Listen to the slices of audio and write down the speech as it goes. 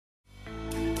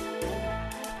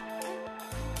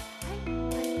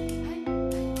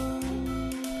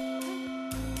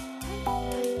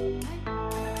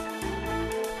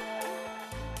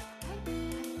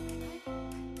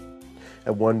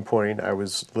At one point, I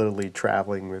was literally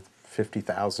traveling with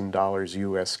 $50,000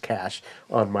 US cash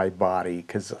on my body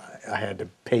because I had to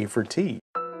pay for tea.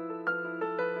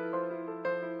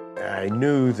 I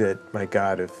knew that, my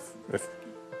God, if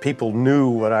people knew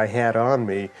what I had on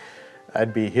me,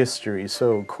 I'd be history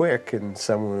so quick and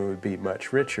someone would be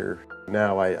much richer.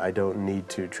 Now I don't need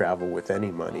to travel with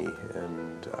any money,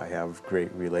 and I have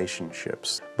great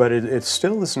relationships. But it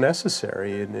still is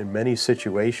necessary in many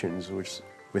situations, which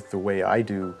with the way I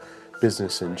do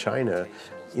business in China,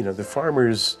 you know, the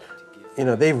farmers, you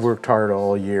know, they've worked hard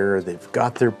all year, they've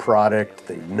got their product,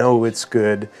 they know it's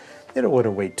good. They don't want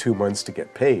to wait 2 months to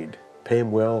get paid. Pay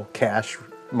them well, cash,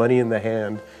 money in the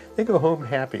hand, they go home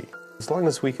happy. As long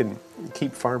as we can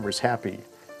keep farmers happy,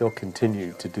 they'll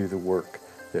continue to do the work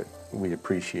that we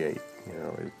appreciate, you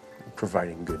know,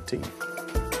 providing good tea.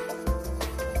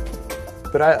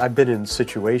 But I've been in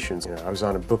situations, you know, I was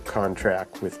on a book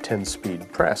contract with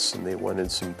 10-Speed Press and they wanted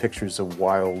some pictures of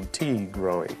wild tea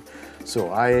growing. So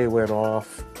I went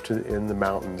off in the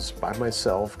mountains by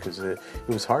myself because it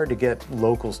was hard to get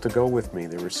locals to go with me.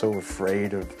 They were so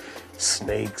afraid of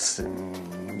snakes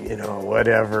and, you know,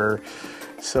 whatever.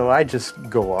 So I just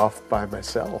go off by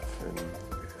myself, and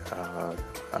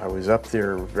I was up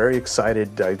there very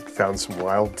excited. I found some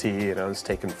wild tea and I was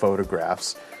taking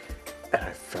photographs, and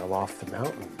I fell off the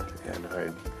mountain and I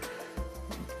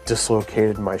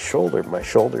dislocated my shoulder. My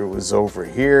shoulder was over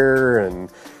here,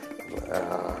 and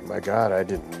my God, I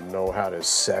didn't know how to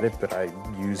set it, but I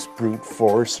used brute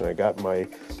force and I got my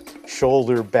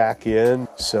shoulder back in.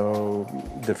 So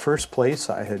the first place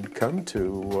I had come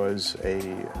to was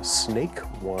a snake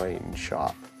wine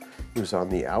shop. It was on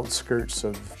the outskirts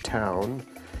of town,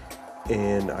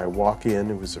 and I walk in.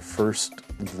 It was the first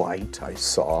light I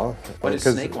saw. What is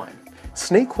snake wine?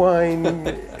 Snake wine,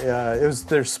 it was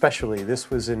their specialty. This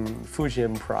was in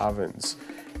Fujian province,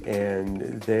 and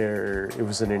it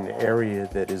was in an area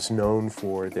that is known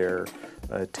for their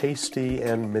tasty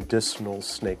and medicinal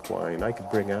snake wine. I could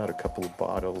bring out a couple of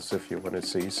bottles if you want to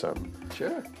see some.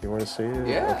 Sure. You want to see it?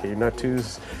 Yeah. Okay, you're not too...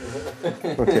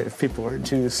 Okay, if people are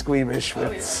too squeamish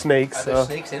with snakes. Are there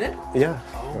snakes in it? Yeah.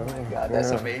 Oh my God,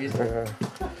 that's amazing.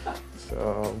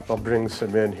 So I'll bring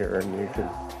some in here and you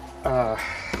can...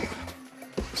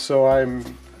 so I'm...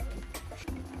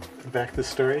 Back to the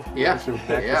story? Yeah,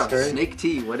 back yeah. to the story? Snake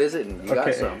tea, what is it? And you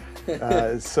got some.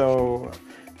 So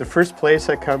the first place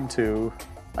I come to,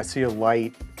 I see a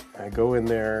light. I go in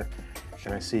there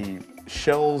and I see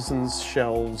shelves and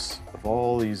shelves of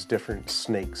all these different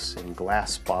snakes in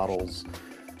glass bottles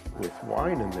with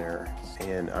wine in there.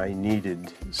 And I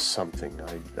needed something.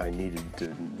 I needed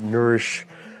to nourish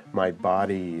my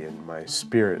body and my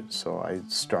spirit. So I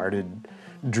started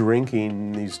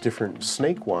drinking these different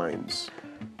snake wines.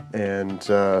 And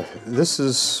this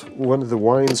is one of the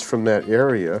wines from that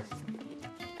area.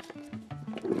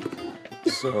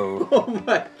 So, oh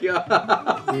my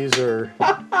God! These are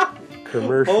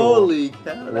commercial Holy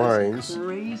cow, wines. That's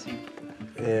crazy.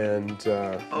 And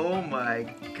oh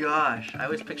my gosh! I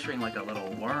was picturing like a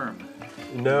little worm.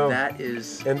 No, that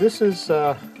is. And this is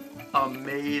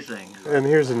amazing. And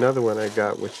here's another one I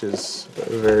got, which is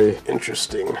very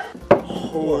interesting.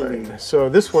 Wine. So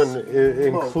this one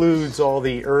includes all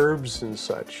the herbs and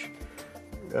such.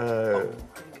 You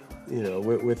know,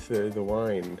 with the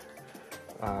wine.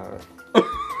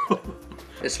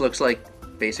 This looks like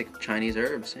basic Chinese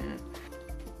herbs. Yeah.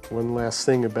 One last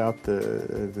thing about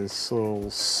this little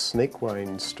snake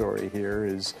wine story here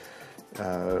is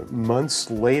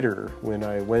months later, when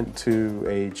I went to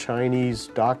a Chinese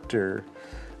doctor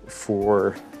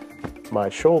for my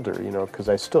shoulder, you know, because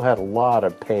I still had a lot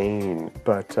of pain.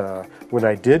 But when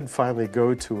I did finally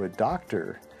go to a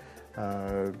doctor,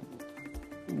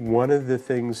 one of the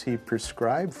things he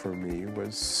prescribed for me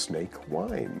was snake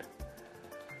wine.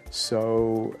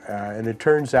 So, and it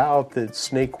turns out that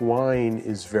snake wine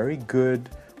is very good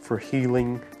for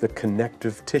healing the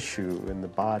connective tissue in the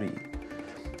body.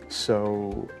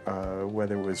 So,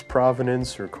 whether it was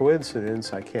providence or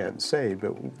coincidence, I can't say,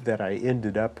 but that I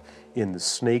ended up in the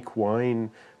snake wine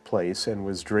place and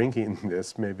was drinking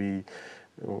this maybe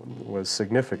was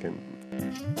significant.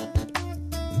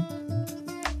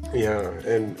 Yeah,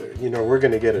 and you know, we're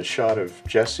going to get a shot of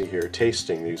Jesse here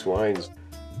tasting these wines.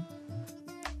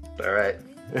 All right.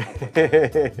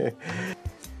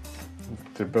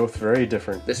 They're both very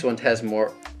different. This one has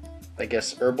more, I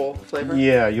guess, herbal flavor?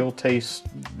 Yeah, you'll taste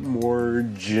more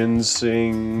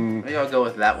ginseng. Maybe I'll go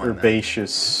with that one.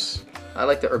 Herbaceous. Then. I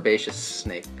like the herbaceous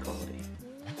snake quality.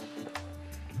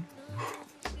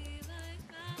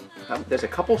 There's a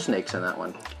couple snakes in that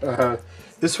one.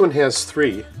 This one has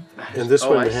 3, and this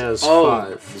one has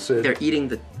 5. So they're eating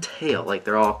the tail, like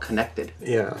they're all connected.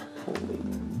 yeah. Holy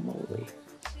moly.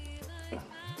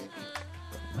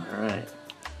 Alright.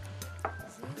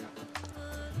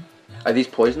 Are these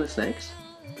poisonous snakes?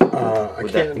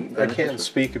 I can't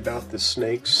speak about the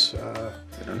snakes. I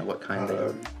don't know what kind they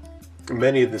are.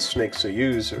 Many of the snakes they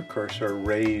use, of course, are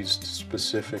raised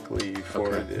specifically for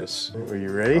this. Are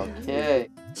you ready? Okay.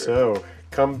 So,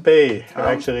 Kampe.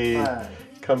 Actually,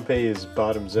 Kampe is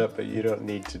bottoms up, but you don't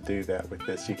need to do that with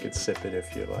this. You could sip it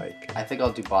if you like. I think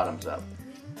I'll do bottoms up.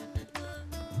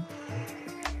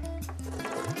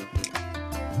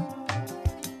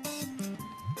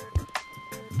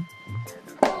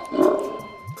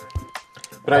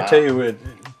 But I tell you what,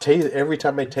 every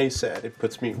time I taste that, it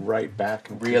puts me right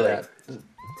back into that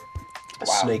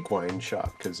snake wine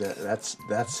shop, because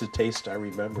that's the taste I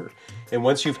remember. And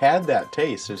once you've had that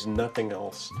taste, there's nothing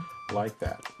else like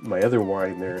that. My other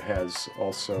wine there has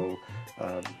also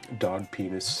dog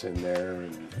penis in there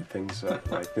and things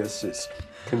like this. It's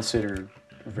considered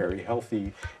very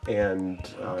healthy and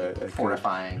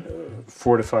fortifying.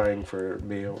 Fortifying for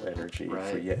male energy,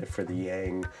 Right. for the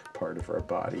yang part of our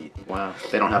body. Wow,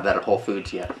 they don't have that at Whole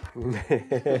Foods yet. I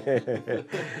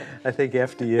think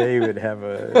FDA would have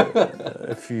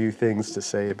a few things to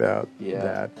say about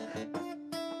that.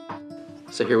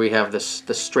 So here we have the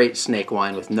straight snake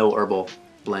wine with no herbal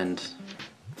blend.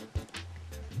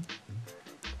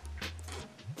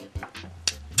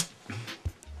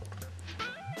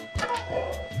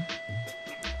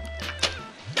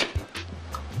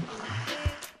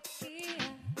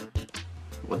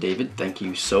 Well, David, thank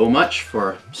you so much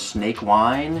for snake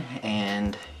wine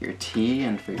and your tea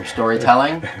and for your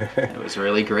storytelling. It was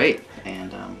really great,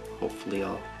 and hopefully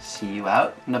I'll see you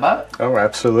out and about. Oh,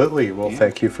 absolutely. Well,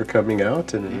 thank you for coming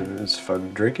out, and it was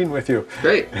fun drinking with you.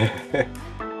 Great.